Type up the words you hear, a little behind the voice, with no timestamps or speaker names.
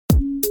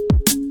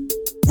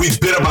We've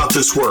been about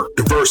this work: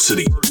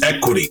 diversity,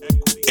 equity,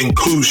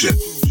 inclusion,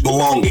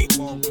 belonging.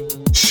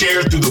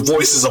 Shared through the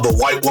voices of a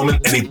white woman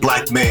and a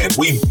black man.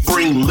 We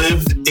bring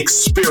lived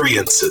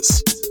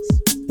experiences.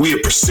 We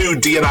have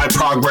pursued D&I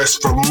progress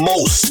for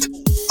most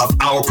of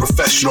our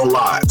professional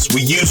lives.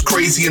 We use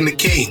Crazy and the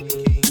King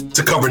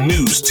to cover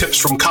news, tips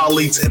from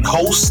colleagues, and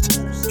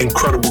host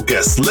incredible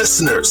guests.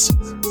 Listeners,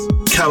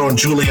 count on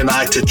Julie and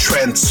I to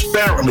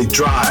transparently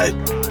drive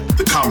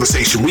the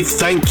conversation. We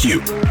thank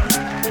you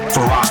for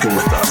rocking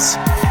with us.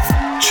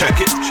 Check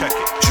it.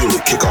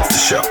 Julie, kick off the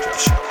show.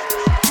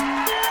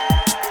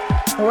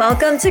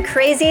 Welcome to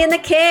Crazy and the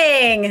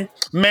King.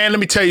 Man,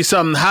 let me tell you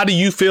something. How do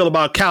you feel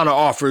about counter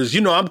offers?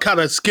 You know, I'm kind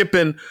of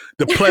skipping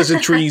the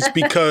pleasantries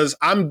because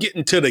I'm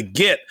getting to the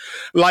get.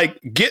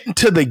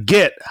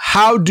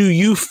 How do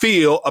you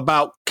feel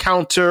about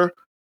counter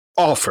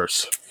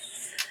offers?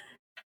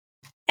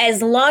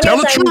 As long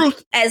Tell as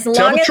the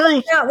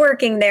I'm not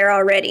working there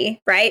already,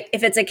 right?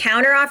 If it's a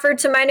counter offer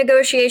to my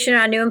negotiation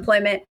on new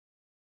employment,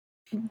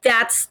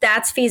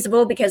 that's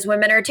feasible because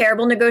women are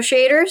terrible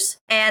negotiators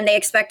and they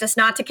expect us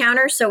not to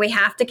counter, so we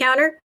have to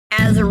counter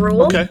as a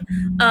rule.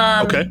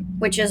 Okay.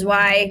 Which is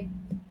why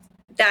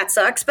that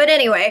sucks. But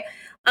anyway,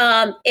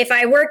 if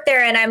I work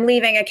there and I'm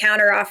leaving, a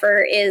counter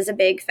offer is a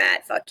big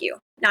fat fuck you.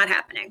 Not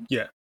happening.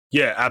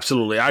 Yeah,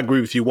 absolutely. I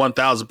agree with you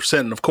 1,000%.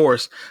 And of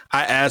course,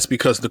 I asked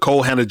because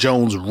Nikole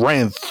Hannah-Jones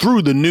ran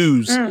through the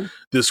news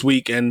this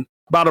week. And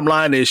bottom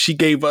line is she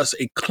gave us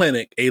a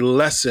clinic, a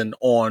lesson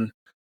on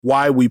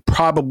why we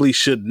probably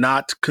should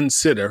not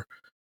consider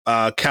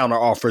counter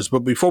offers. But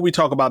before we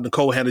talk about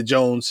Nikole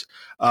Hannah-Jones,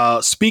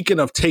 speaking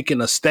of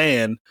taking a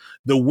stand,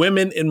 the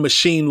women in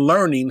machine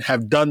learning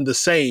have done the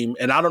same.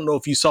 And I don't know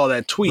if you saw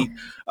that tweet,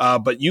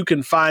 but you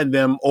can find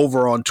them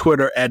over on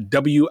Twitter at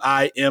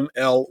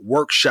WIML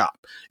Workshop.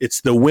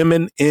 It's the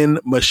women in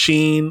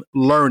machine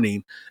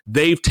learning.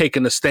 They've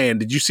taken a stand.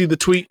 Did you see the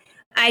tweet?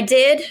 I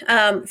did.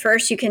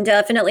 First, you can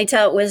definitely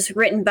tell it was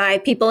written by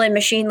people in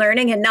machine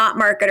learning and not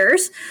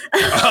marketers.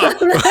 Wait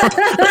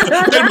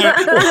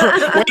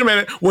a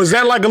minute. Was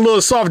that like a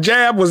little soft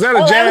jab? Was that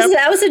a jab?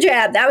 That was a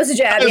jab. That was a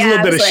jab. Yeah, a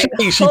little bit of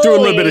shade. She threw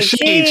a little bit of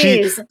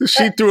shade.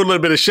 She threw a little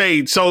bit of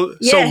shade. So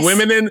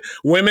women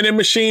in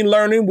machine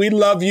learning, we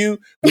love you.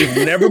 We've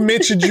never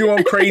mentioned you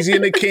on Crazy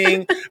and the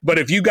King, but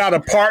if you got a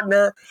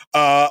partner,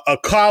 a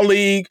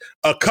colleague,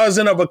 a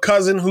cousin of a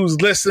cousin who's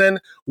listening,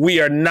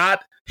 we are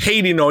not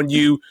hating on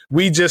you.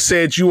 We just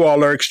said you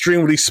all are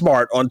extremely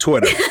smart on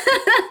Twitter.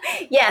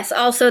 Yes,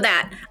 also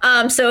that.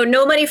 So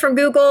no money from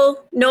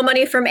Google, no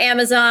money from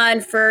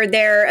Amazon for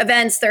their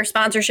events, their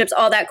sponsorships,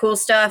 all that cool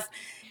stuff.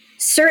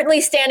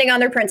 Certainly standing on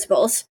their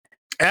principles.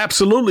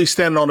 Absolutely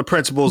standing on the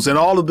principles. And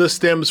all of this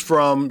stems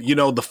from, you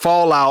know, the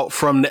fallout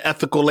from the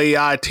ethical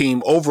AI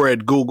team over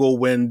at Google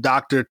when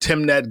Dr.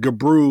 Timnit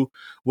Gebru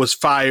was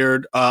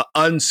fired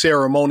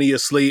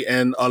unceremoniously,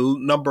 and a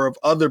number of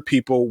other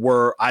people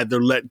were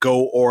either let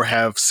go or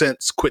have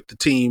since quit the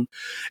team.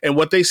 And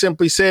what they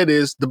simply said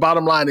is, the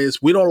bottom line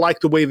is, we don't like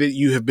the way that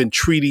you have been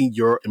treating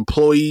your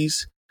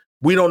employees.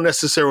 We don't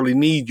necessarily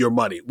need your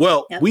money.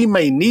 Well, we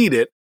may need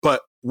it,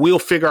 but we'll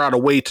figure out a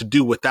way to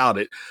do without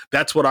it.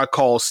 That's what I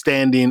call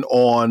standing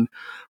on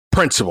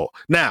principle.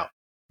 Now,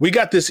 we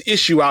got this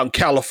issue out in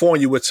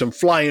California with some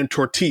flying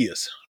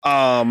tortillas.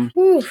 And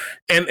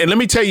let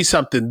me tell you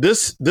something.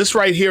 This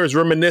right here is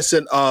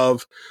reminiscent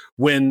of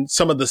when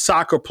some of the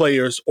soccer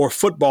players, or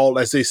football,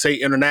 as they say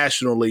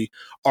internationally,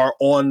 are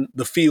on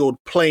the field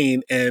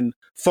playing, and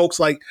folks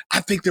I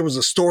think there was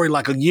a story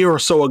like a year or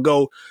so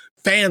ago,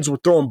 fans were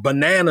throwing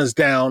bananas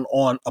down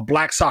on a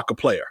black soccer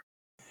player.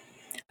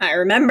 I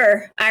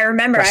remember.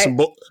 That's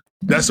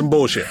some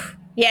bullshit.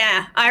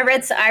 Yeah, I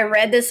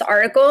read this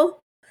article.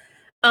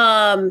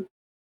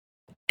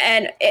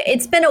 And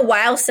it's been a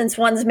while since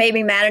one's made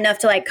me mad enough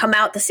to come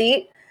out the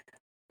seat,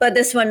 but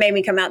this one made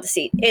me come out the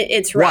seat.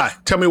 It's rough.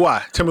 Why? Tell me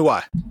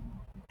why.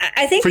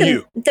 I think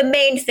the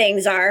main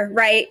things are,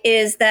 right,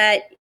 is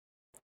that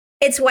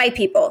it's white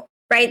people,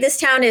 right? This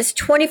town is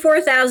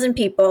 24,000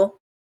 people.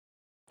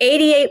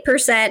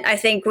 88%, I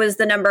think, was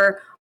the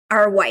number,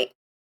 are white.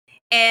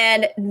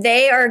 And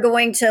they are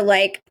going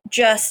to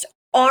just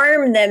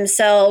arm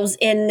themselves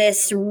in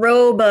this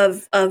robe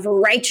of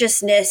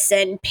righteousness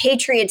and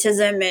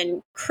patriotism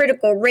and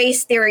critical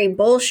race theory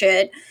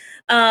bullshit.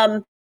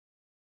 And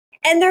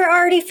they're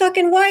already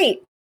fucking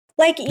white.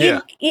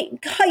 You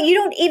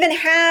don't even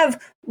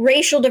have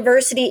racial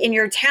diversity in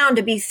your town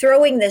to be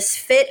throwing this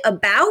fit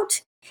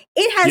about.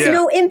 It has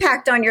no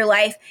impact on your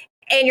life,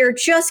 and you're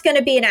just going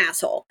to be an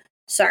asshole.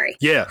 Sorry.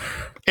 Yeah.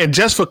 And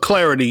just for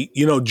clarity,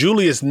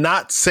 Julie is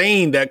not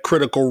saying that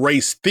critical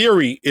race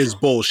theory is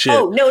bullshit.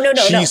 Oh, no.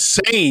 She's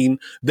saying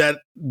that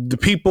the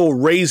people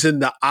raising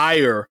the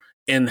ire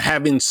and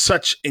having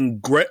such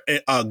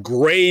a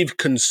grave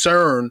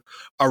concern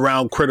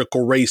around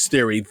critical race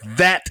theory,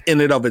 that in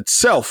and of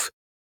itself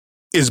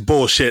is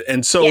bullshit.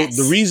 And so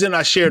the reason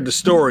I shared the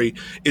story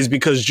is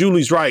because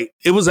Julie's right.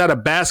 It was at a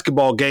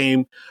basketball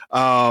game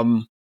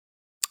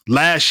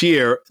last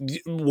year,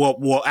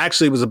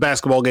 actually it was a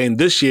basketball game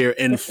this year,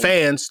 and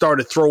fans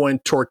started throwing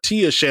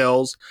tortilla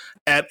shells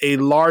at a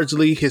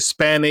largely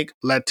Hispanic,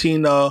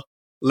 Latin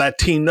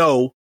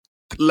team.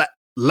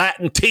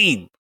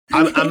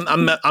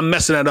 I'm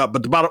messing that up,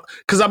 but the bottom,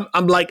 because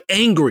I'm like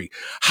angry.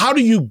 How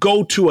do you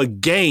go to a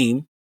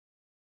game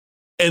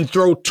and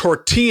throw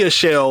tortilla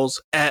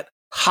shells at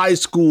high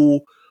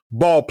school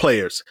ball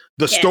players?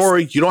 The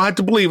story, you don't have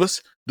to believe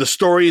us. The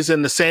story is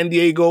in the San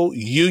Diego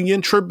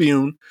Union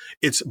Tribune.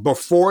 It's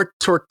before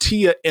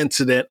tortilla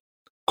incident,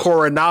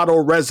 Coronado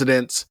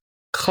residents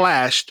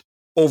clashed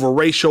over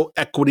racial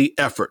equity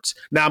efforts.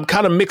 Now, I'm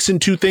kind of mixing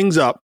two things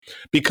up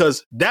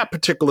because that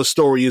particular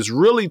story is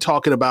really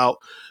talking about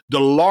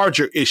the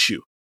larger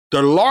issue.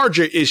 The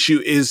larger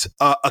issue is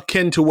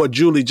akin to what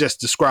Julie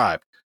just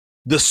described.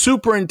 The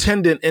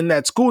superintendent in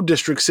that school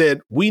district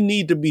said, we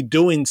need to be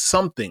doing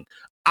something.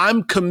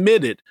 I'm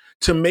committed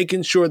to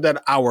making sure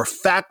that our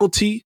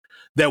faculty,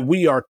 that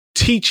we are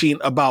teaching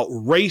about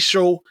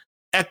racial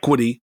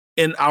equity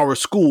in our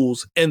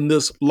schools, and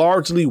this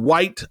largely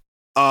white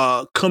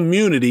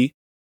community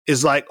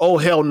is like, oh,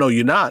 hell no,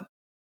 you're not.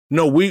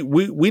 No, we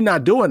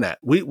not doing that.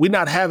 We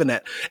not having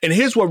that. And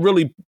here's what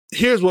really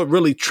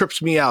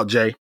trips me out,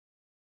 Jay.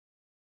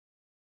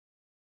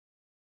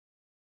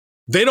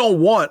 They don't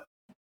want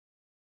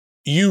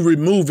you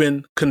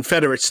removing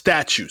Confederate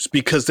statues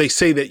because they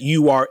say that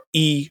you are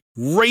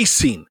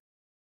erasing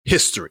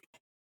history.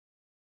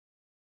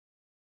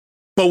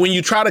 But when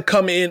you try to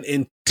come in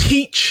and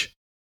teach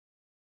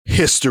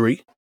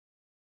history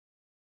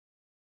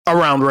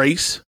around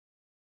race,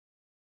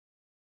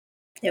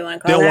 they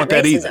don't want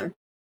that either,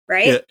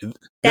 right? Yeah,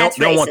 they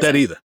don't want that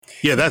either.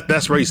 Yeah,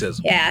 that's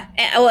racism. Yeah,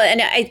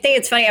 and I think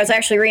it's funny. I was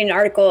actually reading an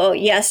article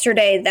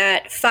yesterday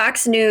that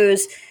Fox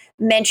News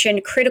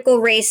mentioned critical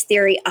race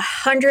theory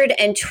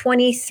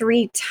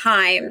 123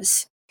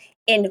 times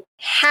in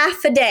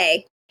half a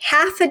day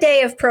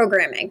of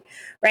programming,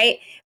 right?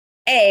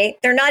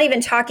 They're not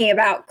even talking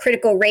about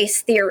critical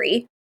race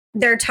theory.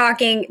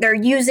 They're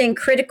using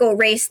critical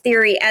race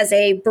theory as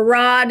a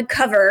broad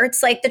cover.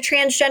 It's like the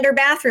transgender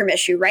bathroom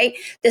issue, right?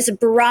 This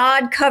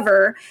broad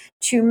cover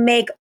to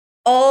make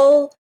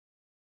all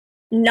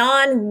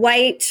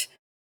non-white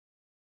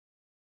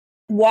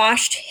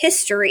washed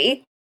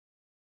history,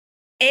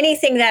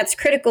 anything that's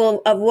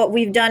critical of what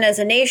we've done as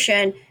a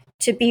nation,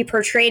 to be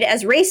portrayed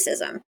as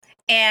racism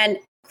and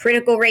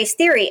critical race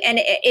theory. And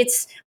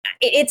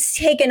it's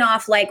taken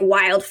off like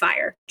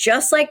wildfire,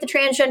 just like the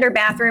transgender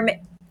bathroom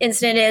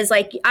incident is.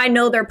 Like, I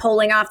know they're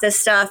pulling off this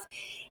stuff.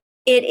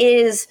 It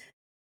is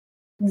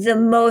the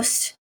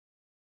most,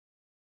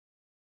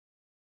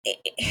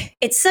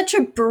 it's such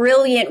a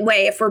brilliant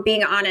way, if we're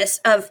being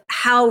honest, of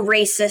how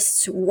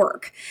racists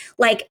work.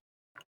 Like,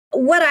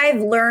 what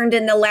I've learned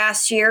in the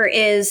last year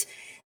is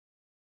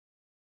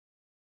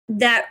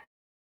that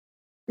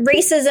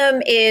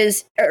racism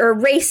is, or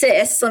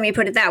racists, let me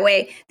put it that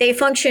way, they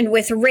function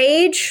with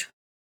rage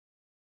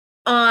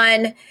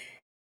on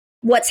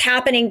what's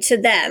happening to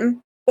them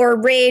or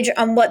rage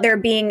on what they're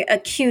being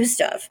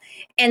accused of.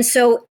 And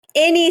so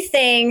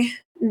anything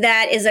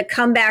that is a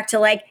comeback to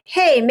like,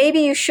 hey, maybe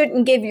you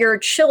shouldn't give your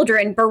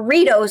children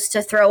burritos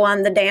to throw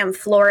on the damn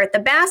floor at the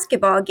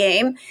basketball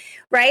game,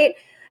 right?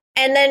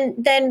 And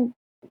then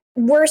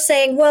we're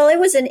saying, well, it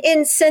was an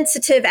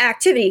insensitive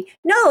activity.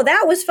 No,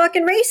 that was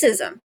fucking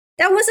racism.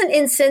 That wasn't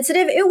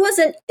insensitive. It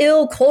wasn't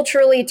ill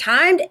culturally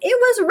timed. It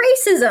was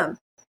racism.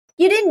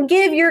 You didn't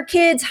give your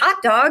kids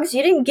hot dogs.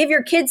 You didn't give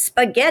your kids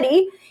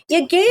spaghetti.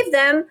 You gave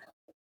them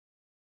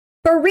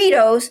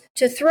burritos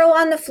to throw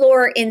on the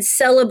floor in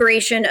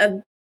celebration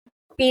of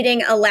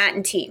beating a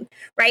Latin team,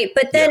 right?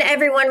 But then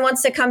everyone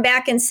wants to come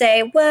back and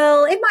say,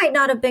 well, it might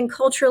not have been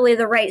culturally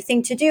the right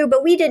thing to do,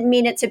 but we didn't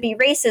mean it to be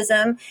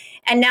racism.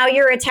 And now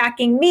you're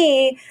attacking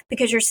me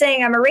because you're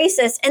saying I'm a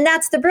racist. And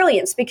that's the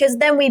brilliance, because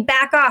then we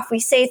back off. We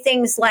say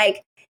things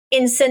like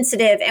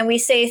insensitive, and we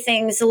say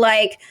things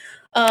like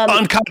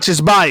unconscious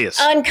bias,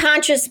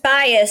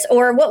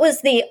 or what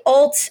was the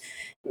alt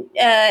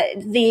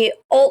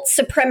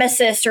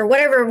supremacist, or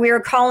whatever we were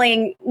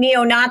calling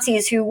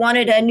neo-Nazis who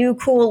wanted a new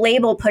cool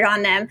label put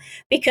on them,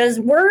 because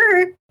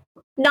we're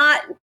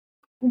not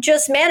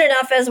just man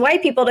enough as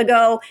white people to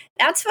go,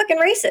 that's fucking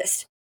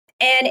racist.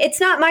 And it's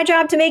not my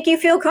job to make you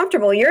feel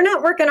comfortable. You're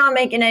not working on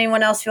making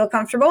anyone else feel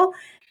comfortable.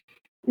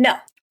 No.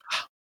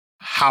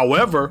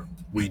 However,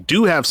 we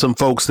do have some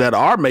folks that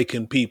are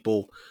making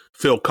people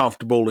feel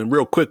comfortable. And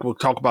real quick, we'll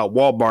talk about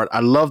Wal-Mart. I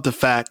love the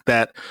fact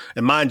that,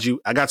 and mind you,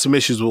 I got some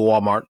issues with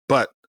Wal-Mart,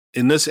 but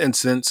in this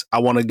instance, I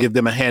want to give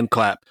them a hand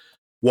clap.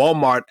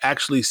 Wal-Mart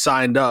actually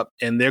signed up,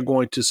 and they're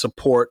going to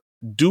support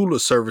doula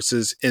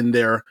services in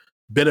their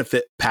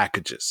benefit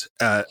packages.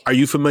 Are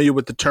you familiar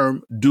with the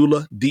term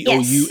doula?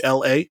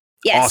 D-O-U-L-A?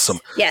 Yes. Awesome.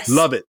 Yes.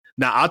 Love it.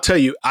 Now, I'll tell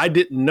you, I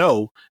didn't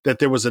know that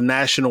there was a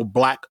National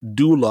Black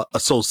Doula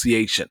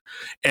Association.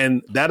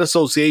 And that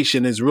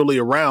association is really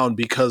around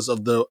because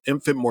of the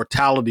infant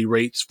mortality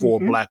rates for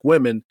Black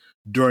women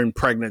during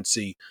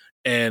pregnancy.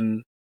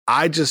 And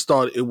I just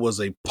thought it was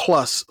a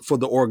plus for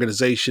the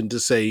organization to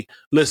say,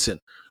 listen,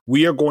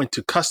 we are going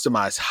to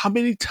customize. How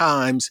many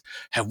times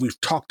have we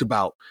talked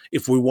about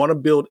if we want to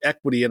build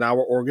equity in our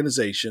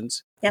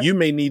organizations, you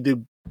may need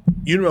to,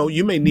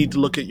 you may need to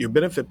look at your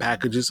benefit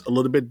packages a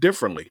little bit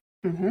differently.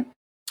 Mm-hmm.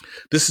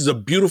 This is a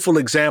beautiful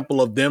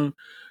example of them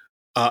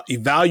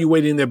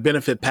evaluating their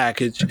benefit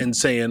package and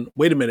saying,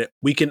 wait a minute,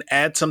 we can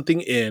add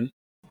something in.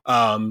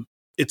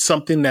 It's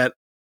something that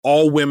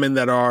all women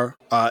that are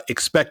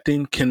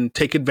expecting can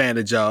take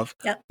advantage of,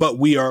 but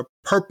we are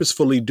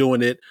purposefully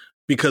doing it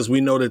because we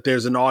know that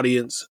there's an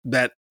audience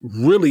that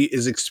really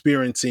is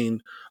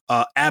experiencing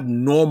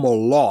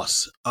abnormal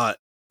loss. I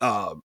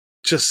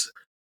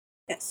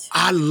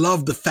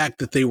love the fact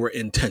that they were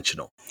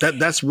intentional.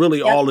 That's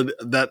really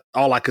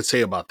all I could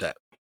say about that.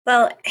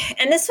 Well,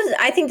 and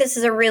I think this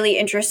is a really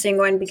interesting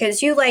one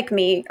because you like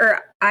me, or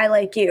I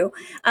like you,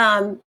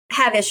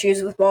 have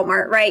issues with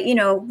Walmart, right? You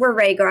know, we're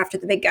ready to go after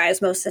the big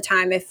guys most of the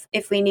time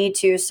if we need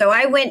to. So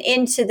I went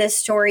into this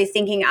story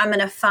thinking I'm going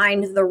to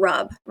find the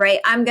rub, right?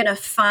 I'm going to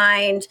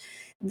find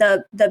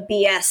the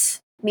BS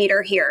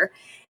meter here.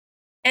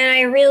 And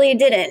I really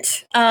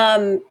didn't.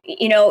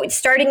 You know,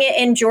 starting it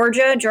in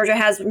Georgia. Georgia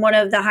has one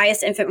of the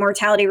highest infant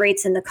mortality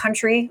rates in the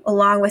country,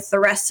 along with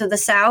the rest of the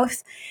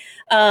South.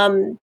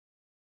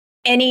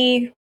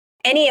 Any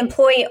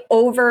employee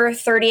over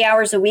 30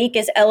 hours a week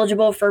is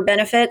eligible for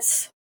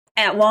benefits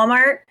at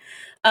Walmart.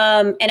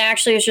 And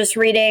actually, I was just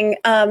reading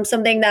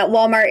something that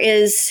Walmart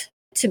is,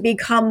 to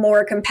become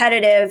more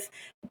competitive,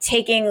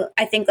 taking,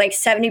 I think, like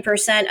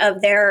 70%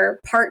 of their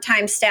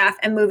part-time staff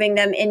and moving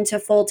them into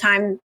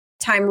full-time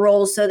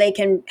roles so they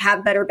can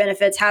have better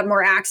benefits, have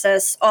more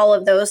access, all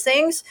of those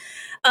things.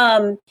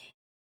 And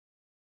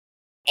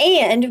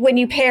when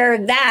you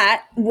pair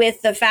that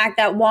with the fact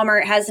that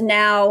Walmart has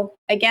now,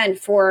 again,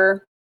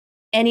 for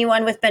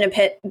anyone with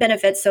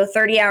benefits, so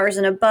 30 hours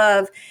and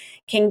above,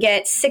 can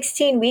get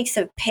 16 weeks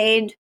of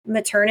paid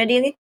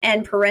maternity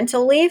and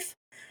parental leave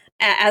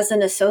as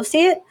an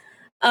associate.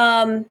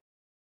 I'm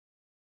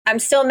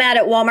still mad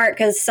at Walmart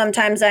because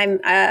sometimes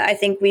I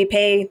think we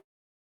pay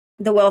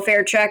the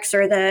welfare checks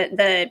or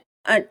the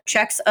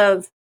checks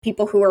of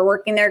people who are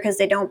working there because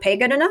they don't pay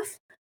good enough.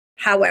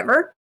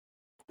 However,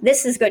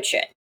 this is good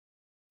shit.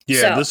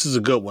 Yeah, this is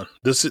a good one.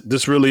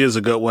 This really is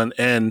a good one.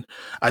 And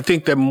I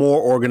think that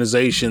more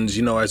organizations,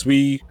 you know, as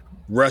we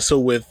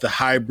wrestle with the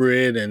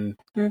hybrid and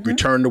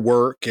return to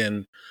work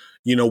and,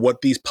 you know,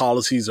 what these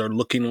policies are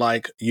looking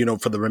like, you know,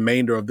 for the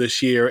remainder of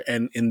this year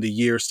and in the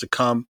years to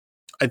come,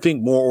 I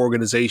think more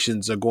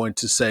organizations are going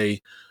to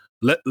say,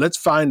 let's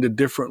find a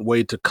different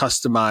way to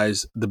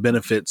customize the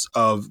benefits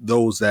of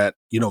those that,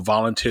 you know,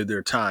 volunteer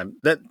their time.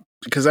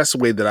 Because that's the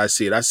way that I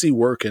see it. I see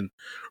working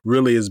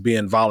really as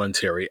being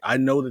voluntary. I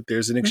know that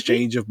there's an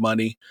exchange of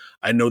money.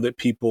 I know that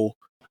people,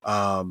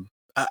 I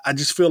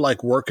just feel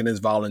like working is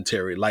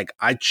voluntary. Like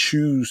I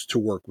choose to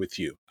work with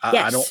you.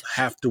 I don't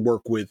have to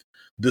work with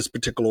this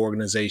particular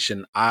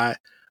organization.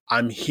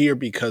 I'm here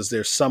because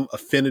there's some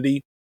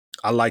affinity.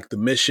 I like the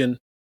mission.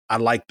 I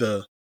like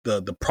the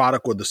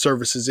product or the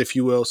services, if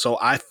you will. So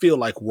I feel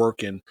like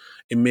working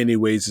in many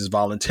ways is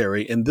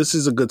voluntary. And this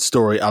is a good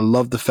story. I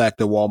love the fact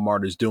that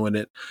Walmart is doing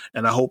it.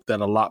 And I hope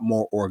that a lot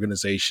more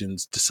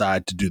organizations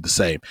decide to do the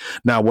same.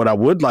 Now, what I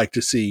would like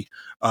to see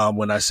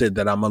when I said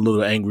that I'm a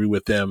little angry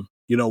with them,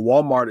 you know,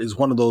 Walmart is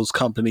one of those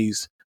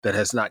companies that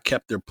has not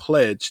kept their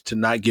pledge to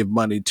not give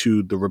money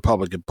to the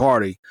Republican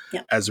Party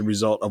as a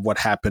result of what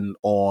happened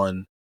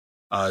on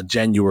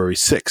January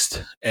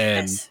 6th.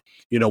 And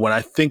you know, when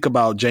I think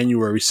about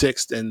January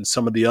 6th and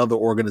some of the other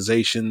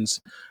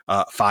organizations,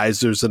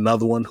 Pfizer's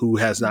another one who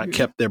has not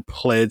kept their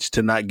pledge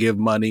to not give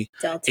money.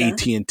 Delta.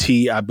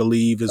 AT&T, I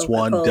believe, is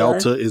Coca-Cola. One.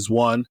 Delta is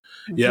one.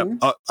 Yep.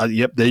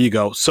 There you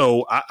go.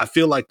 So I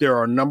feel like there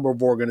are a number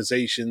of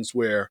organizations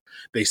where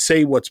they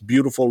say what's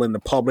beautiful in the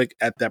public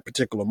at that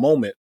particular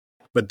moment,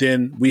 but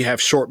then we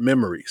have short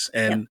memories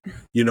and,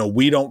 you know,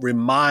 we don't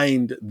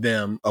remind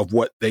them of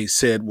what they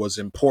said was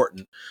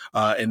important.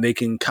 And they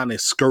can kind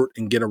of skirt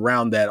and get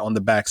around that on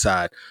the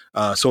backside.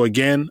 So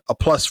again, a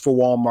plus for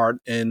Walmart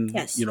and,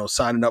 you know,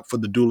 signing up for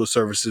the doula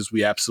services.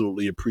 We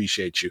absolutely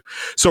appreciate you.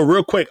 So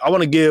real quick, I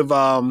want to give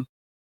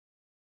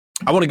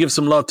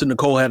some love to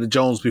Nikole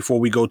Hannah-Jones before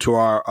we go to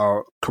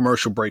our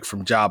commercial break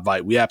from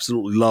JobVite. We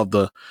absolutely love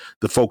the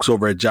folks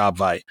over at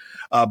JobVite.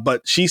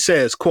 But she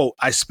says, quote,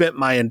 I spent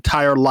my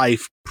entire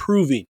life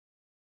proving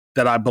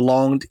that I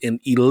belonged in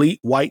elite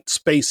white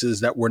spaces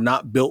that were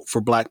not built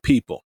for Black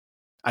people.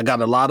 I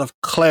got a lot of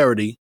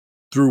clarity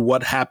through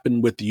what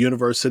happened with the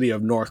University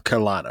of North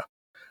Carolina.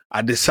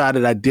 I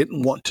decided I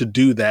didn't want to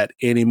do that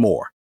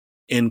anymore,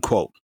 end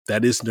quote.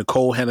 That is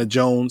Nikole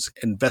Hannah-Jones,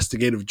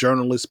 investigative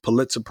journalist,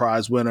 Pulitzer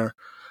Prize winner,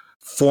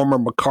 former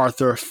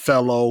MacArthur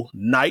Fellow,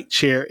 Knight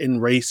Chair in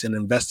Race and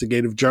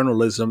Investigative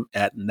Journalism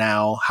at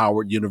now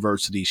Howard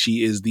University.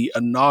 She is the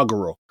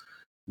inaugural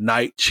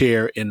Knight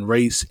Chair in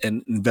Race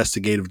and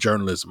Investigative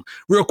Journalism.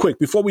 Real quick,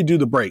 before we do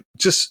the break,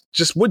 just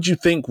what'd you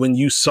think when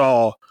you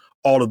saw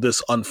all of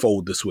this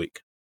unfold this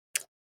week?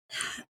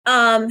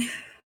 I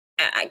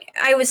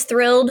was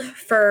thrilled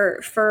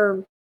for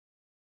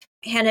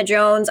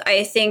Hannah-Jones.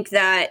 I think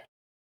that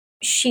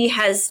she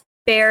has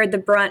bared the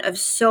brunt of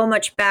so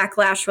much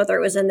backlash, whether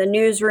it was in the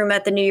newsroom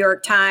at the New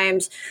York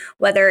Times,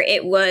 whether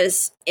it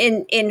was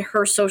in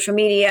her social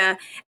media,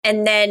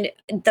 and then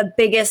the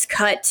biggest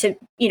cut to,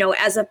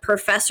 as a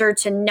professor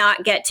to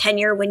not get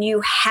tenure when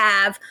you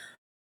have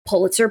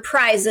Pulitzer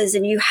Prizes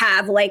and you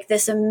have like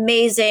this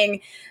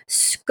amazing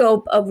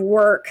scope of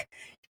work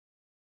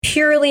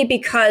purely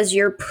because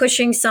you're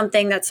pushing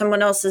something that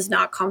someone else is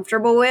not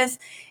comfortable with,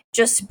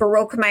 just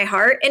broke my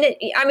heart. And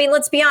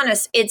let's be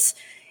honest, it's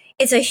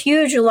a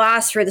huge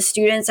loss for the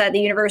students at the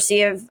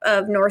University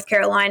of North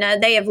Carolina.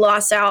 They have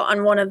lost out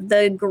on one of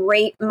the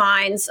great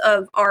minds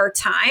of our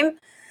time.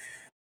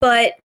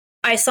 But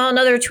I saw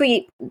another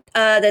tweet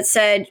that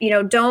said,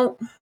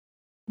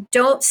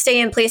 don't stay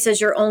in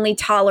places you're only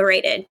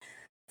tolerated.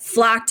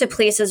 Flock to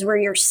places where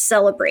you're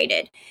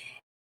celebrated.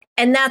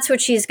 And that's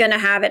what she's going to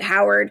have at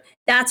Howard.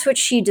 That's what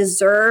she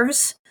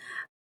deserves.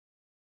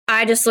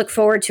 I just look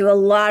forward to a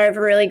lot of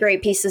really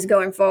great pieces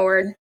going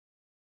forward.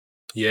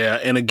 Yeah.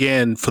 And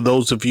again, for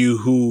those of you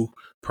who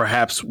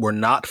perhaps were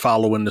not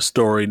following the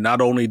story, not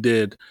only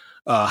did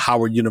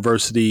Howard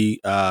University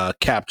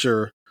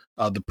capture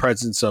the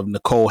presence of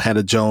Nikole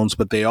Hannah-Jones,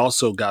 but they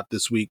also got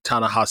this week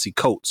Ta-Nehisi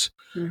Coates.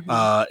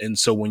 Mm-hmm. And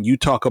so when you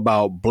talk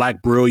about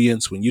Black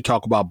brilliance, when you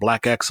talk about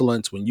Black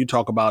excellence, when you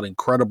talk about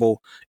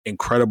incredible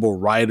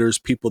writers,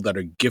 people that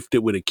are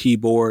gifted with a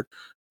keyboard,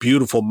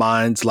 beautiful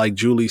minds, like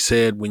Julie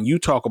said, when you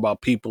talk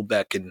about people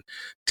that can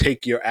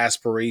take your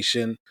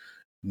aspiration,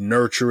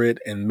 nurture it,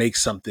 and make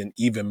something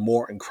even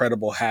more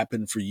incredible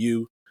happen for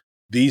you,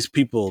 these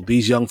people,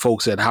 these young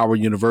folks at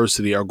Howard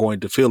University are going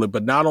to feel it.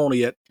 But not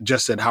only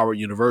just at Howard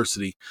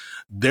University,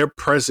 their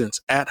presence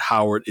at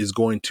Howard is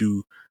going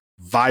to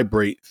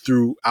vibrate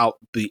throughout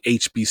the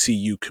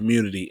HBCU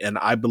community. And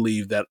I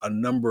believe that a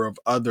number of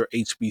other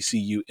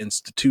HBCU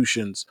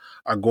institutions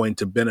are going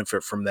to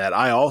benefit from that.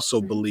 I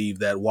also believe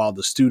that while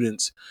the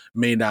students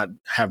may not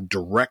have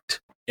direct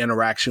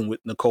interaction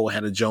with Nikole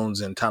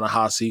Hannah-Jones and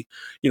Ta-Nehisi,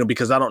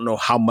 because I don't know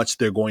how much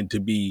they're going to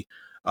be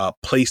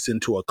placed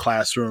into a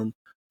classroom,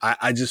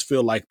 I just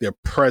feel like their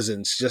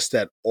presence, just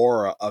that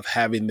aura of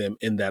having them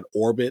in that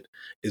orbit,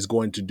 is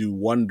going to do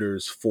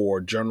wonders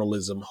for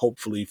journalism,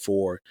 hopefully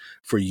for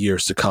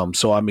years to come.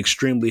 So I'm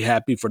extremely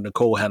happy for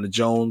Nikole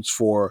Hannah-Jones,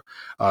 for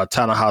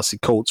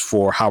Ta-Nehisi Coates,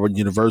 for Howard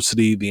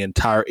University, the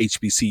entire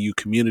HBCU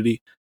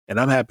community. And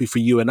I'm happy for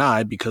you and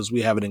I because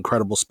we have an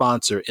incredible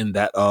sponsor in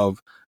that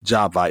of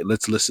JobVite.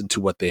 Let's listen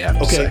to what they have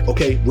to say.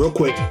 Okay, real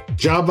quick.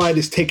 JobVite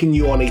is taking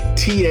you on a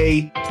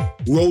TA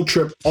road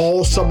trip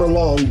all summer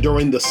long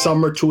during the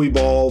Summer to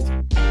Evolve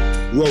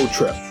road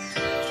trip.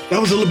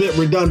 That was a little bit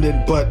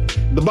redundant, but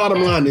the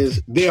bottom line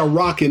is they are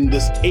rocking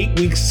this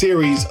 8-week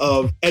series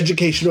of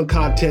educational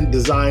content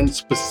designed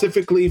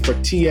specifically for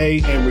TA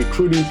and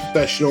recruiting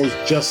professionals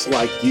just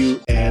like you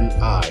and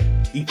I.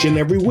 Each and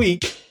every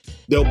week,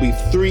 there'll be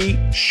 3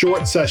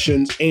 short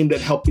sessions aimed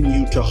at helping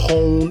you to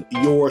hone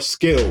your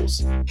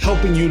skills,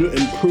 helping you to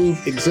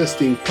improve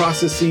existing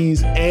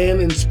processes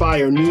and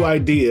inspire new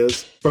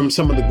ideas from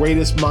some of the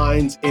greatest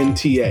minds in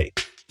TA.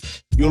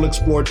 You'll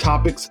explore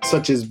topics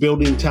such as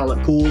building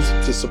talent pools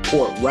to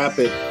support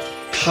rapid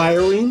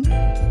hiring,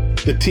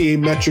 the TA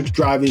metrics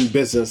driving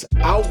business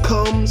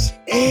outcomes,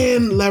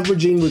 and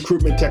leveraging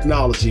recruitment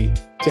technology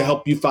to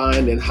help you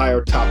find and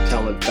hire top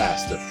talent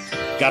faster.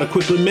 Gotta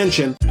quickly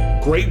mention,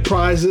 great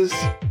prizes,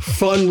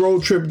 fun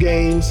road trip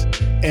games,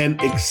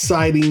 and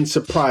exciting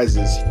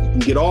surprises. You can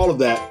get all of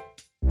that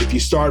if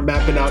you start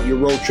mapping out your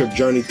road trip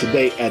journey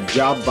today at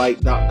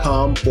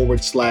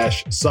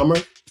jobvite.com/summer.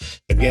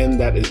 Again,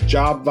 that is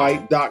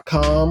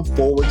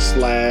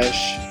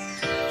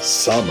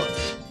jobvite.com/summer.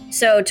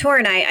 So Tor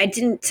and I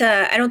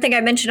don't think I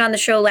mentioned on the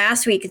show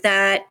last week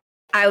that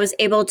I was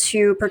able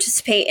to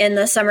participate in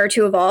the Summer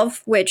to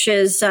Evolve, which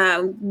is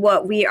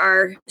what we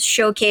are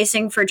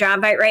showcasing for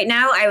JobVite right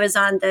now. I was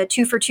on the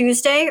 2 for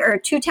Tuesday or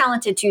 2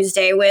 Talented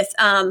Tuesday with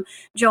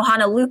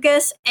Johanna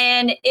Lucas,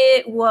 and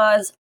it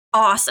was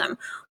awesome.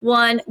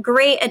 One,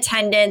 great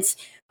attendance,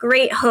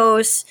 great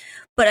hosts,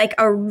 but like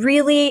a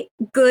really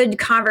good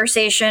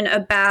conversation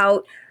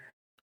about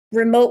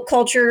remote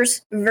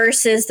cultures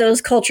versus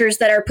those cultures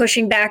that are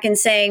pushing back and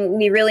saying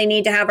we really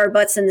need to have our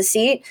butts in the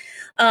seat,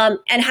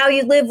 and how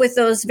you live with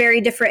those very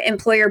different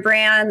employer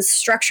brands,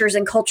 structures,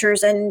 and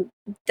cultures, and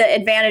the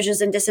advantages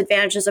and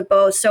disadvantages of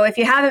both. So if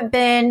you haven't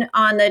been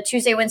on the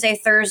Tuesday, Wednesday,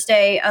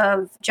 Thursday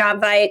of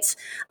JobVite's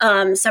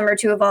Summer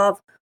to Evolve,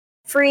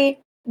 free,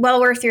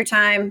 well worth your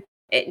time.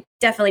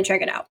 Definitely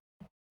check it out.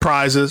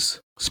 Prizes,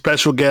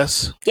 special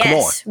guests.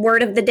 Yes, come on.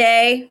 Word of the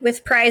day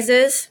with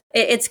prizes.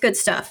 It's good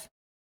stuff.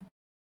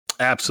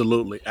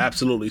 Absolutely.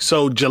 Absolutely.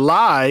 So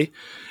July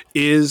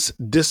is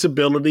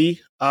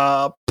Disability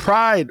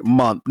Pride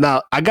Month.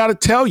 Now, I got to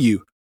tell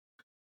you,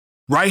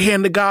 right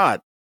hand to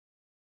God,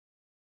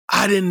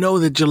 I didn't know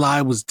that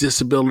July was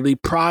Disability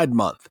Pride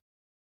Month.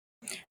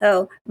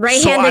 Oh,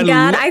 right hand to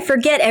God, I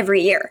forget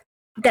every year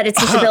that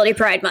it's Disability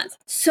Pride Month.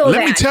 So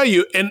let me tell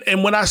you,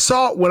 and when I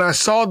saw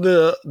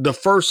the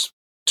first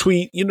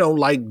tweet,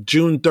 like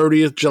June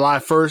 30th, July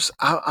 1st,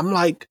 I'm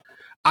like,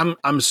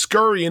 I'm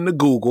scurrying to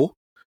Google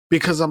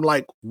because I'm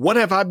like, what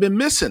have I been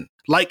missing?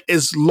 Like,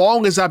 as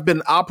long as I've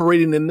been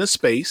operating in this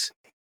space,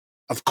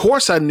 of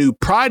course I knew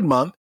Pride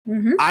Month.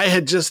 Mm-hmm. I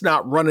had just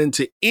not run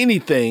into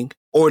anything,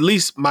 or at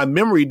least my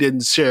memory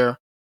didn't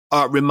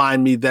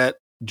remind me that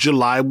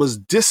July was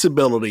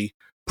Disability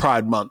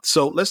Pride Month.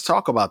 So let's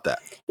talk about that.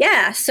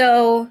 Yeah.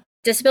 So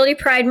Disability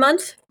Pride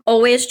Month,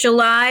 always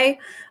July,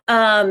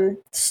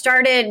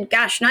 started,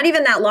 not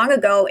even that long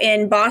ago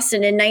in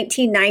Boston in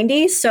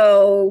 1990.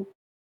 So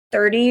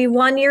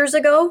 31 years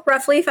ago,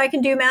 roughly, if I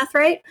can do math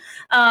right.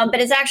 But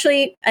it's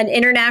actually an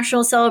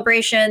international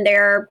celebration.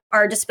 There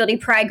are disability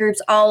pride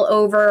groups all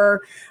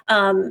over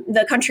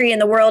the country and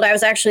the world. I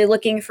was actually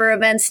looking for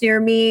events near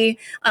me,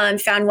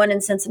 found one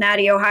in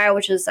Cincinnati, Ohio,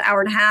 which is an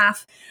hour and a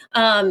half.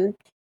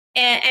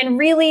 And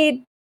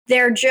really,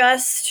 they're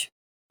just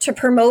to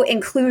promote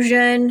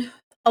inclusion,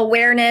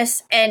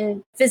 awareness,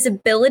 and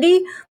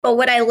visibility. But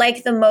what I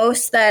like the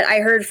most that I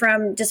heard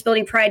from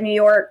Disability Pride New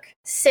York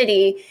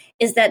City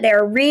is that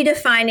they're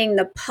redefining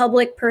the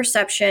public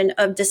perception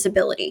of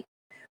disability,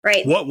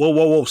 right?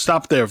 Whoa,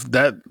 stop there.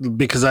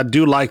 Because I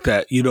do like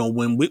that. You know,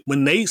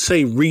 when they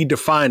say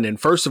redefining,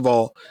 first of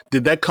all,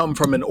 did that come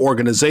from an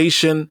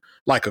organization,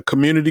 like a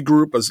community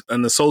group,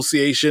 an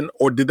association,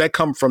 or did that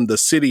come from the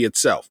city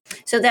itself?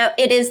 So that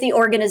it is the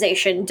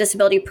organization,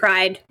 Disability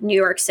Pride New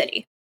York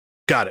City.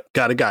 Got it.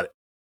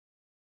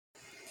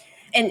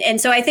 And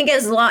so I think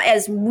as long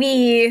as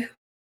we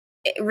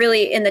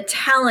really in the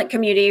talent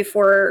community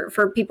for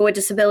people with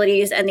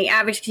disabilities and the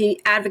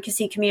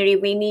advocacy community,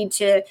 we need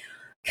to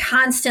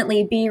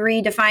constantly be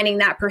redefining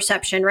that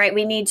perception, right?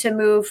 We need to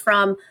move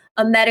from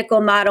a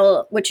medical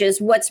model, which is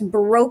what's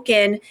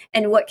broken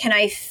and what can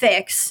I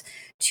fix,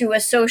 to a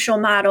social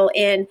model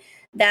in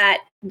that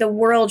the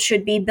world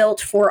should be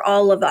built for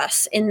all of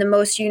us in the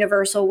most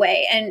universal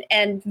way.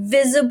 And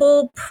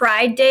visible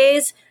pride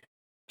days,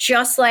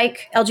 just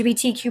like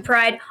LGBTQ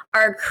pride,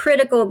 are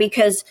critical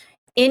because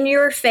in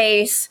your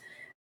face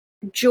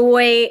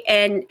joy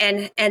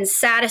and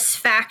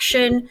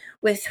satisfaction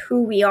with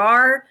who we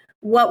are,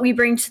 what we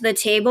bring to the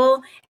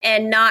table,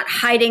 and not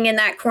hiding in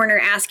that corner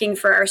asking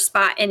for our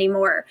spot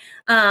anymore.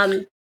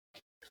 And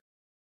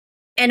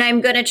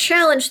I'm going to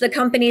challenge the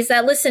companies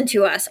that listen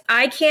to us.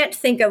 I can't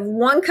think of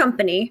one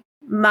company,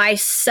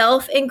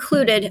 myself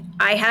included,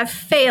 I have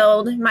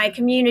failed my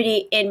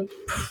community in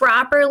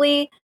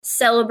properly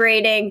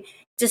celebrating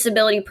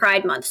Disability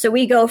Pride Month. So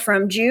we go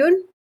from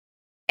June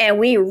and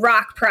we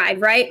rock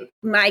Pride, right?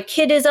 My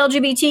kid is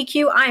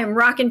LGBTQ. I am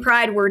rocking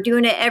Pride. We're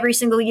doing it every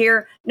single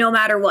year, no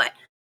matter what.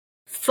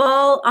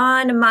 Fall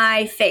on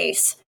my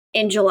face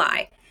in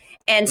July.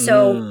 And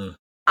so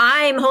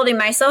I'm holding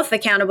myself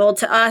accountable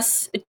to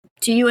us,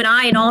 to you and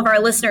I and all of our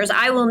listeners.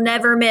 I will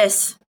never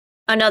miss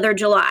another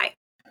July.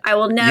 I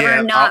will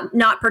never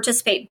not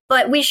participate.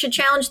 But we should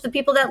challenge the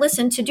people that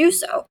listen to do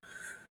so.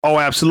 Oh,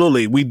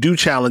 absolutely. We do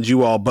challenge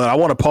you all, but I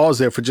want to pause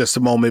there for just a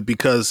moment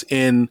because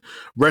in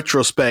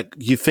retrospect,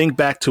 you think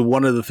back to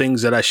one of the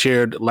things that I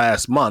shared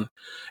last month.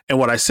 And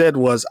what I said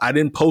was I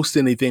didn't post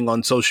anything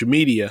on social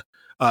media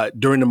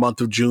during the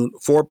month of June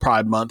for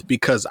Pride Month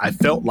because I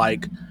felt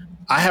like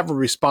I have a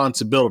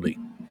responsibility.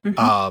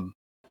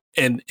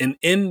 And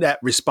in that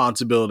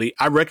responsibility,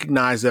 I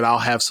recognize that I'll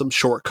have some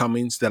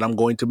shortcomings, that I'm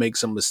going to make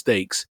some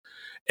mistakes.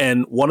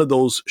 And one of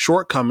those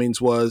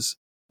shortcomings was,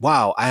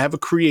 wow, I have a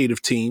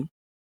creative team.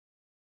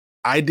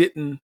 I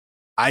didn't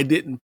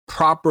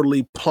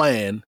properly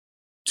plan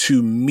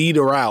to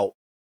meter out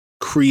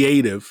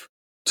creative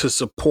to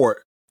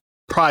support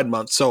Pride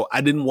Month. So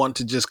I didn't want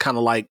to just kind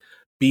of like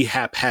be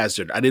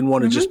haphazard. I didn't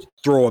want to just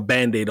throw a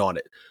Band-Aid on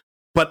it.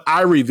 But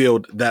I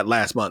revealed that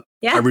last month.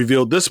 Yeah. I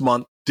revealed this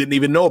month, didn't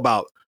even know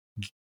about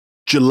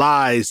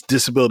July's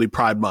Disability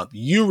Pride Month.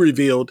 You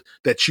revealed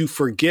that you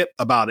forget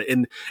about it.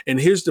 And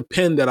here's the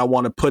pin that I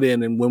want to put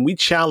in. And when we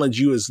challenge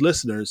you as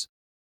listeners,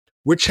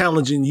 we're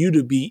challenging you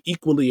to be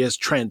equally as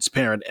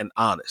transparent and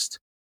honest.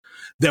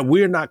 That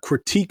we're not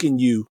critiquing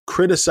you,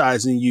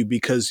 criticizing you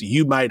because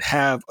you might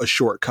have a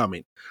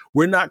shortcoming.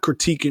 We're not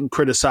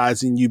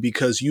criticizing you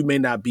because you may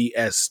not be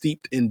as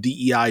steeped in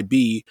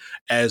DEIB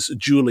as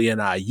Julie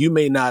and I. You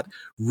may not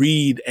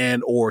read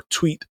and or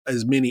tweet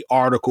as many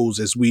articles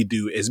as we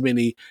do, as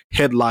many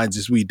headlines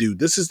as we do.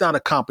 This is not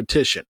a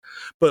competition.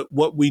 But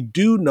what we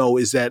do know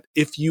is that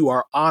if you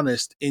are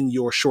honest in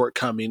your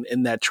shortcoming,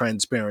 in that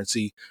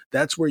transparency,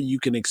 that's where you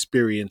can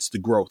experience the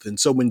growth. And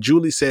so when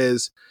Julie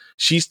says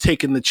she's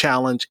taking the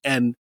challenge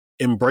and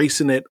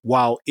embracing it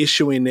while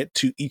issuing it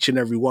to each and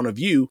every one of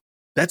you,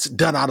 that's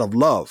done out of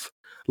love.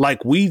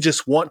 Like, we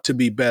just want to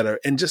be better.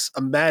 And just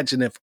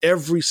imagine if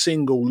every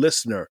single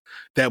listener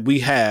that we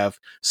have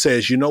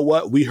says, you know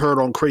what, we heard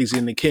on Crazy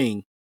and the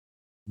King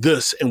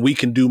this, and we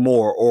can do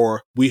more.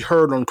 Or we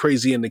heard on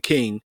Crazy and the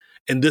King,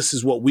 and this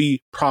is what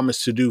we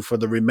promise to do for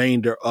the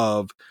remainder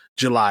of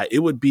July. It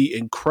would be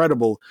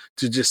incredible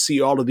to just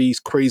see all of these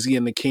Crazy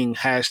and the King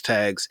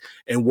hashtags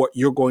and what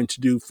you're going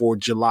to do for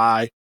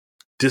July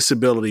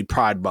Disability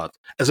Pride Month.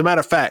 As a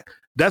matter of fact,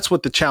 that's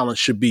what the challenge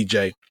should be,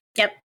 Jay.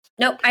 Yep.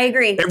 Nope, I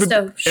agree.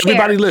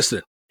 Everybody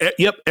listen.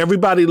 Yep.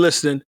 Everybody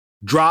listening,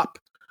 drop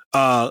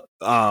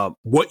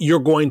what you're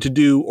going to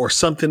do or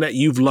something that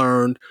you've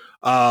learned.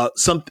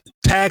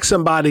 Tag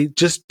somebody.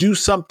 Just do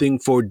something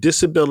for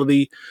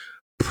Disability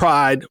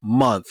Pride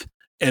Month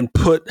and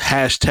put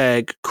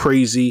hashtag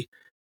crazy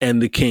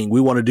and the king.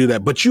 We want to do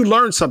that. But you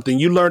learned something.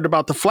 You learned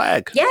about the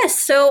flag. Yes.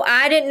 So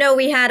I didn't know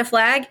we had a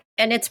flag,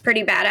 and it's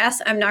pretty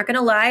badass. I'm not going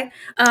to lie.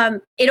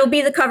 It'll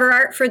be the cover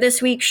art for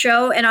this week's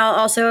show, and I'll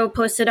also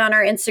post it on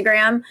our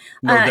Instagram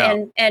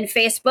and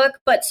Facebook.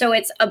 But so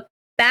it's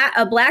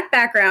a black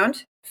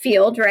background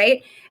field,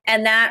 right?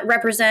 And that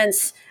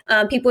represents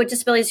people with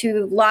disabilities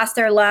who lost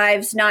their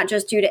lives, not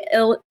just due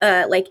to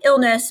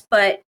illness,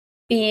 but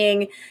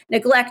being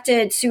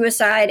neglected,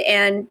 suicide,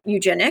 and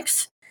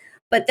eugenics.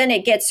 But then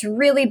it gets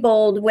really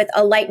bold with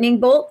a lightning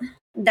bolt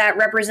that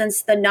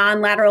represents the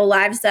non-lateral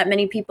lives that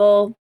many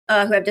people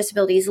who have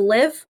disabilities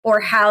live,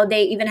 or how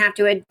they even have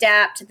to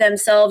adapt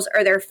themselves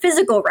or their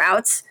physical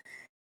routes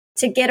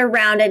to get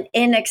around an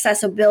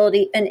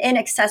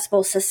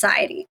inaccessible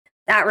society.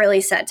 That really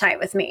sat tight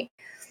with me.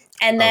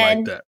 And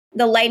then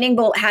the lightning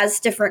bolt has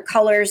different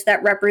colors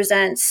that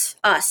represents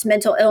us: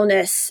 mental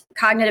illness,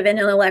 cognitive and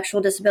intellectual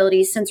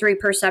disabilities, sensory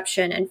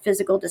perception, and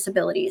physical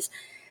disabilities.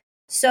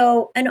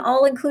 So an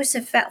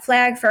all-inclusive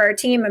flag for our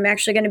team. I'm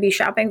actually going to be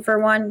shopping for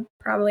one,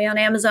 probably on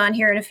Amazon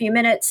here in a few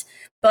minutes,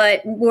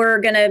 but we're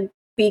going to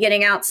be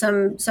getting out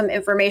some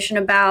information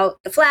about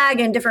the flag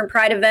and different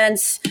Pride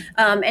events,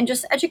 and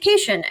just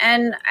education.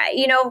 And,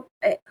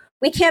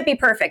 we can't be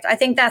perfect. I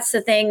think that's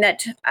the thing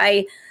that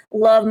I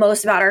love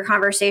most about our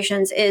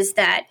conversations, is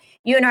that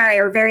you and I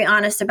are very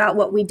honest about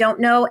what we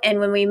don't know. And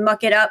when we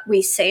muck it up,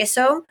 we say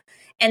so.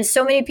 And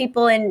so many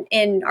people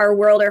in our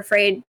world are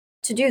afraid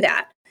to do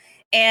that.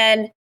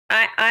 And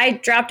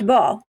I dropped a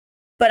ball,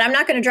 but I'm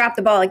not going to drop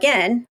the ball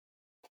again.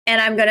 And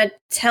I'm going to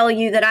tell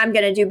you that I'm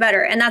going to do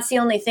better. And that's the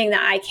only thing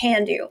that I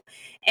can do.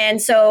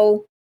 And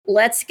so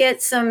let's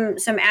get some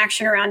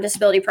action around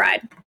Disability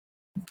Pride.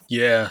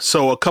 Yeah.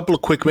 So a couple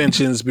of quick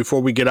mentions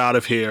before we get out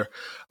of here.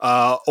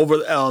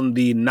 Over on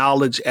the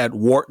Knowledge at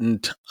Wharton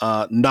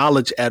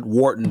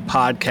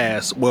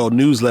podcast,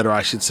 newsletter,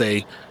 I should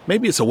say.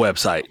 Maybe it's a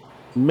website.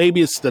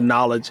 Maybe it's the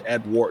Knowledge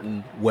at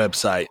Wharton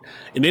website.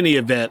 In any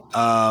event,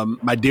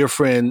 my dear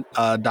friend,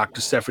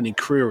 Dr. Stephanie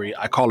Creary,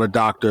 I call her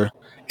Doctor.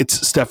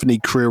 It's Stephanie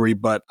Creary,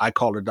 but I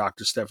call her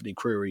Dr. Stephanie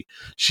Creary.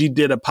 She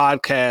did a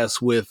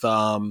podcast with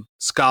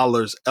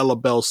scholars Ella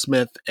Bell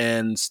Smith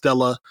and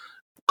Stella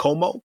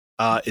Como.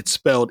 It's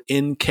spelled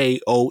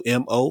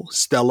Nkomo,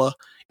 Stella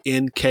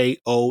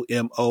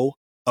Nkomo,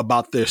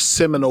 about their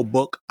seminal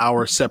book,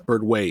 Our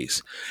Separate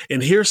Ways.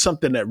 And here's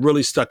something that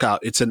really stuck out.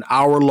 It's an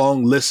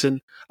hour-long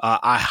listen.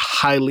 I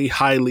highly,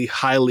 highly,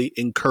 highly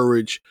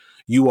encourage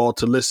you all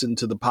to listen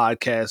to the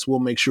podcast. We'll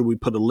make sure we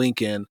put a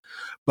link in.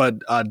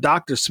 But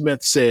Dr.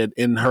 Smith said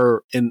in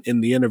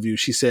the interview,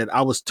 she said,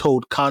 I was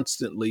told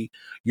constantly,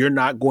 you're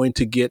not going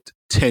to get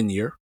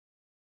tenure.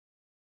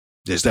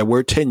 There's that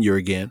word tenure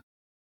again.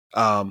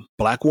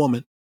 Black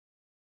woman.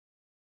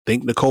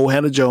 Think Nikole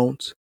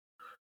Hannah-Jones.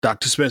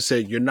 Dr. Smith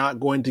said, you're not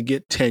going to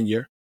get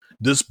tenure.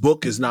 This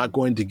book is not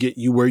going to get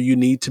you where you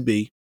need to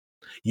be.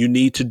 You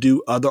need to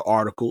do other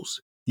articles.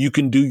 You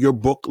can do your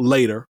book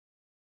later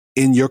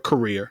in your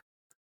career.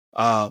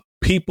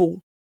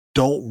 People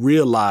don't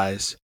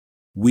realize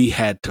we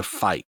had to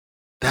fight.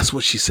 That's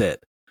what she said.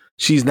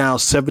 She's now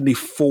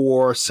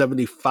 74,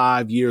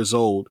 75 years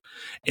old,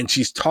 and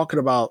she's talking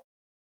about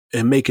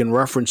and making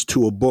reference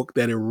to a book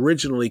that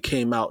originally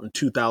came out in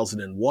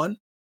 2001.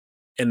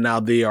 And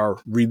now they are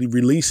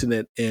releasing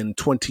it in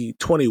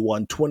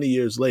 2021, 20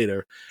 years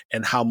later,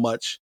 and how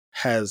much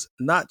has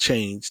not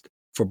changed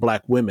for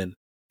Black women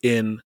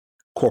in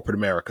corporate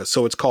America.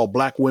 So it's called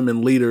Black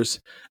Women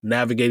Leaders,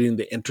 Navigating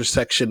the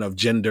Intersection of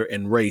Gender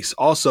and Race.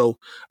 Also,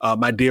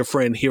 my dear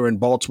friend here in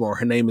Baltimore,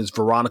 her name is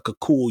Veronica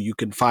Cool. You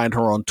can find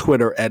her on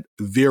Twitter at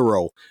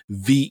Vero,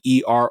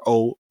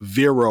 Vero,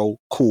 Vero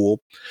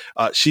Cool.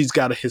 She's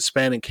got a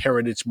Hispanic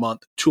Heritage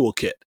Month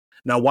toolkit.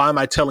 Now, why am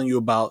I telling you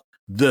about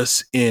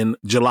this in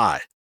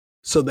July?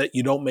 So that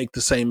you don't make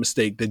the same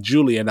mistake that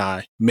Julie and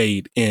I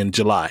made in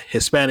July.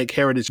 Hispanic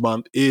Heritage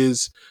Month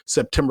is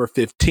September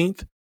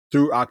 15th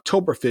through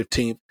October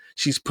 15th.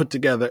 She's put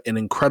together an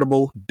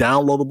incredible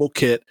downloadable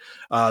kit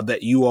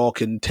that you all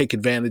can take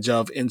advantage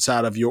of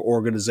inside of your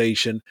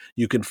organization.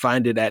 You can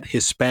find it at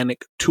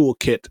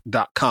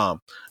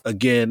HispanicToolkit.com.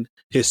 Again,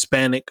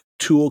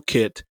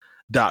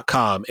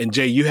 HispanicToolkit.com. And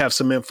Jay, you have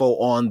some info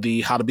on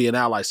the How to Be an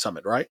Ally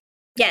Summit, right?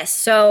 Yes.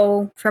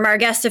 So from our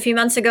guest a few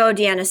months ago,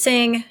 Deanna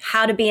Singh,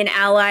 How to Be an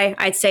Ally.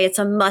 I'd say it's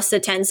a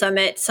must-attend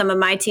summit. Some of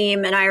my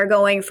team and I are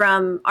going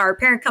from our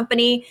parent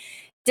company.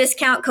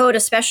 Discount code,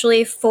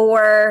 especially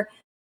for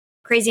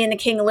Crazy and the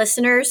King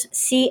listeners,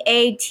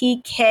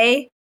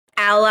 CATK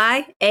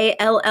Ally,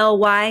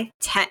 ALLY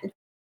 10.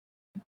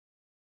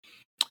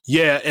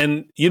 Yeah.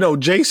 And,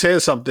 Jay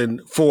says something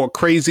for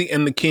Crazy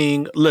and the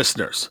King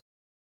listeners.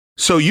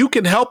 So you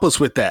can help us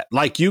with that.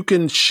 Like, you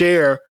can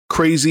share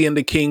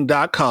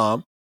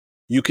crazyandtheking.com.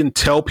 You can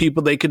tell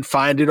people they can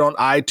find it on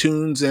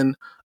iTunes and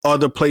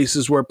other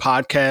places where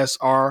podcasts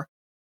are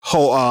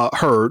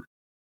heard.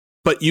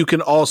 But you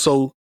can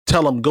also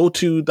tell them, go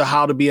to the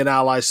How to Be an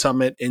Ally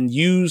Summit and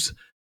use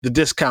the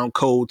discount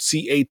code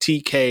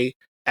CATK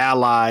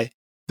Ally,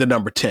 the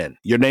number 10.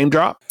 Your name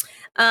drop?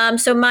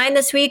 So mine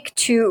this week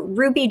to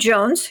Ruby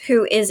Jones,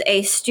 who is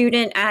a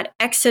student at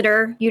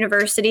Exeter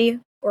University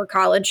or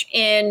college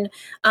in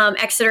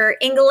Exeter,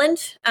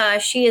 England.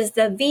 She is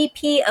the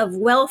VP of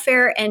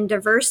Welfare and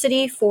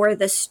Diversity for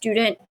the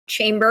Student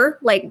Chamber,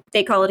 like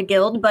they call it a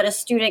guild, but a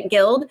student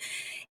guild.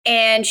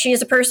 And she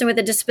is a person with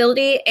a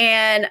disability.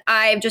 And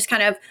I've just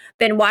kind of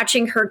been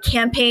watching her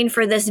campaign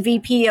for this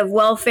VP of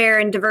Welfare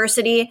and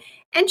Diversity.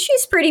 And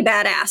she's pretty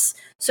badass.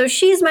 So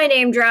she's my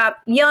name drop.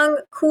 Young,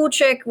 cool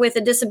chick with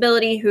a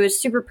disability who is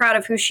super proud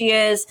of who she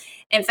is.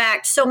 In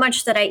fact, so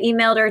much that I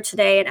emailed her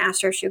today and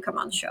asked her if she would come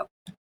on the show.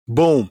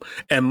 Boom.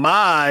 And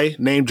my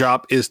name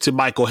drop is to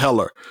Michael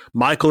Heller.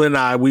 Michael and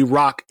I, we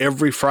rock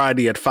every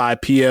Friday at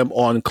 5 p.m.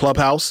 on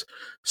Clubhouse.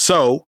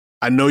 So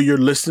I know you're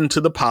listening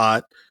to the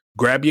pod.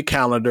 Grab your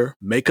calendar,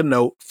 make a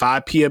note,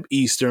 5 p.m.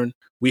 Eastern.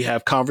 We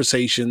have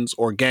conversations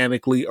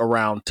organically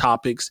around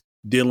topics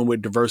dealing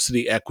with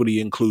diversity, equity,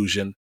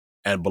 inclusion,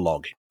 and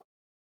belonging.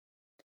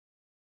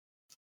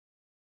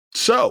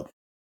 So,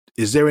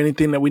 is there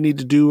anything that we need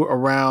to do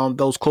around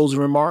those closing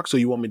remarks, or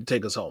you want me to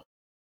take us home?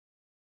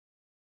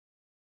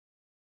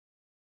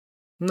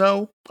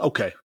 No?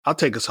 Okay, I'll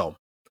take us home.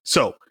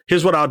 So,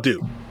 here's what I'll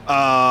do.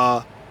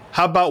 How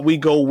about we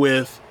go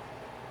with,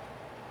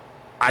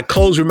 I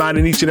close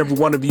reminding each and every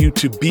one of you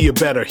to be a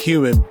better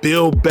human,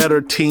 build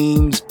better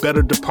teams,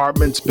 better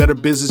departments, better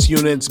business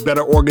units,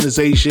 better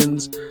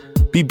organizations,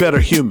 be better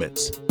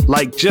humans.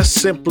 Like, just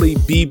simply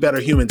be better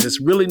humans. It's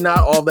really not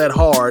all that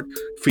hard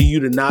for you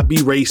to not be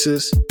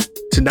racist,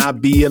 to not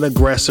be an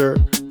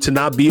aggressor, to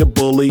not be a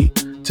bully,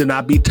 to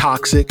not be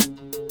toxic.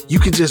 You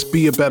can just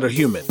be a better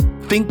human.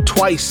 Think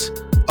twice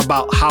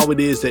about how it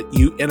is that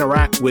you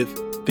interact with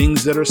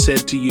things that are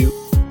said to you,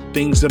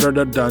 things that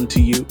are done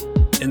to you.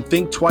 And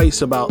think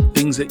twice about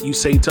things that you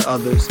say to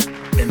others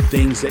and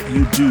things that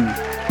you do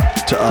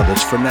to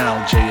others. For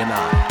now, Jay and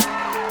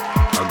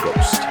I are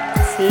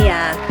Ghost. See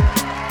ya.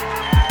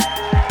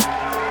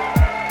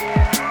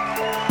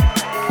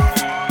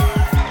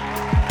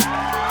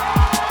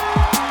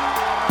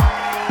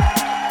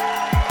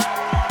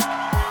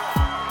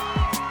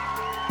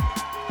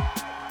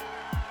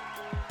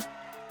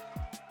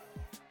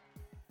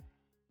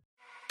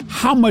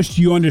 How much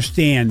do you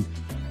understand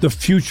the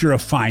future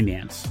of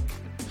finance?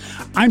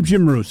 I'm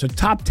Jim Roos, a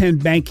top 10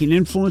 banking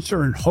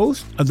influencer and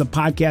host of the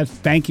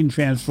podcast Banking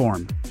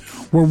Transformed,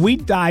 where we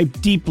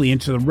dive deeply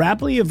into the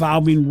rapidly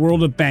evolving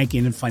world of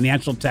banking and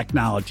financial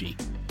technology.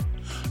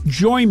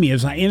 Join me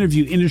as I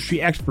interview industry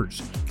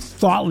experts,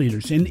 thought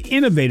leaders, and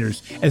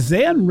innovators as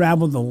they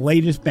unravel the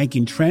latest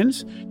banking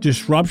trends,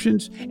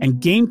 disruptions, and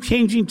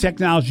game-changing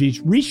technologies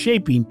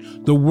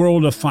reshaping the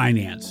world of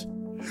finance.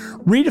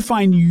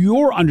 Redefine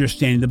your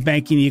understanding of the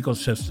banking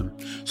ecosystem.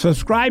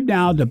 Subscribe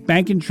now to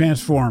Banking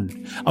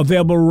Transformed,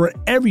 available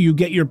wherever you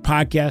get your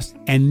podcast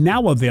and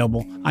now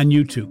available on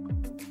YouTube.